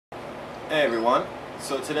Hey everyone,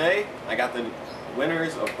 so today I got the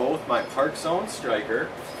winners of both my Park Zone Stryker.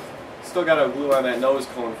 Still got to glue on that nose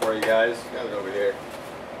cone for you guys. Got it over here.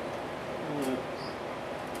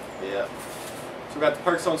 Yeah. So we got the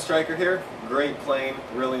Park Zone Stryker here. Great plane,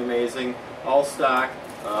 really amazing. All stock.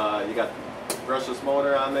 You got the brushless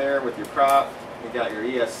motor on there with your prop. You got your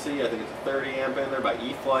ESC, I think it's a 30 amp in there by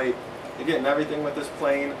E-Flight. You're getting everything with this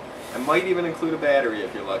plane. I might even include a battery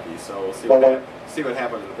if you're lucky, so we'll see what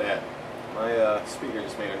happens with that. My speaker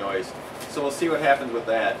just made a noise. So we'll see what happens with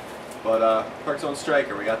that. But Park Zone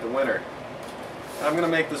Stryker, we got the winner. And I'm going to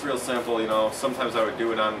make this real simple, you know. Sometimes I would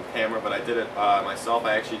do it on camera, but I did it myself.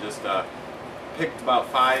 I actually just picked about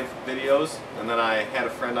 5 videos, and then I had a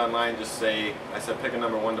friend online just say, I said pick a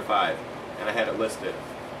number 1 to 5, and I had it listed.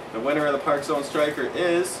 The winner of the Park Zone Stryker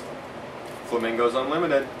is Flamingos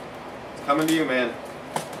Unlimited. It's coming to you, man.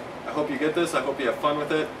 I hope you get this. I hope you have fun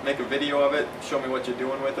with it. Make a video of it. Show me what you're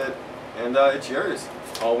doing with it. And it's yours.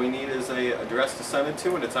 All we need is an address to send it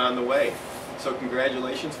to, and it's on the way. So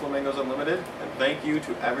congratulations, Flamingos Unlimited, and thank you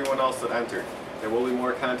to everyone else that entered. There will be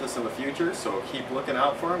more contests in the future, so keep looking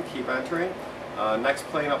out for them. Keep entering. Next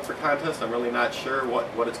plane up for contest, I'm really not sure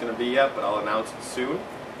what it's going to be yet, but I'll announce it soon.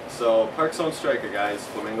 So Park Zone Stryker, guys.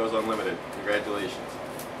 Flamingos Unlimited. Congratulations.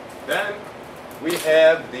 Then we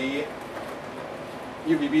have the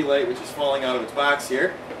UVB light, which is falling out of its box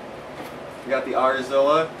here. We got the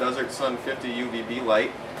Arzilla Desert Sun 50 UVB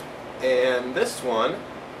light, and this one,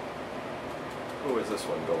 who is this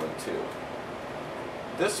one going to?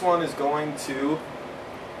 This one is going to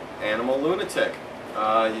Animal Lunatic.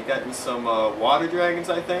 You got some water dragons,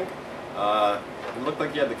 I think. It looked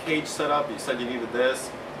like you had the cage set up. You said you needed this.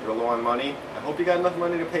 You were low on money. I hope you got enough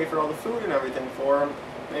money to pay for all the food and everything for them.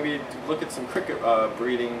 Maybe look at some cricket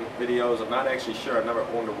breeding videos. I'm not actually sure. I've never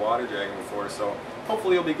owned a water dragon before, so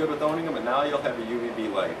hopefully you'll be good with owning them, and now you'll have a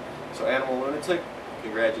UVB light. So Animal Lunatic,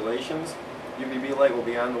 congratulations. UVB light will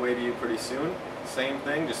be on the way to you pretty soon. Same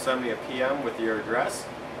thing, just send me a PM with your address,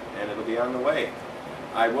 and it'll be on the way.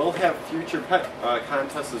 I will have future pet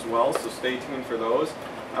contests as well, so stay tuned for those.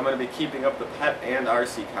 I'm going to be keeping up the pet and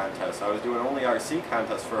RC contests. I was doing only RC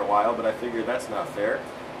contests for a while, but I figured that's not fair.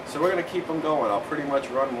 So we're going to keep them going. I'll pretty much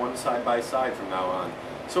run one side by side from now on.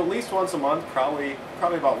 So at least once a month, probably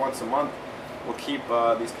about once a month, we'll keep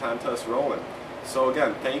these contests rolling. So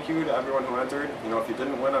again, thank you to everyone who entered. You know, if you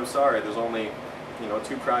didn't win, I'm sorry. There's only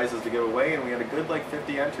 2 prizes to give away, and we had a good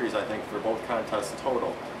 50 entries, I think, for both contests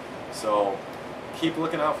total. So keep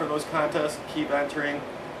looking out for those contests. Keep entering.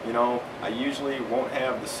 You know, I usually won't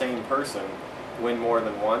have the same person win more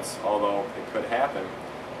than once, although it could happen.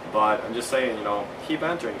 But I'm just saying, keep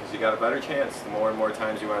entering, because you got a better chance the more and more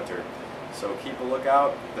times you enter. So keep a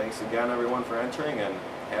lookout. Thanks again, everyone, for entering, and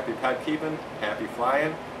happy pet keeping, happy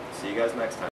flying. See you guys next time.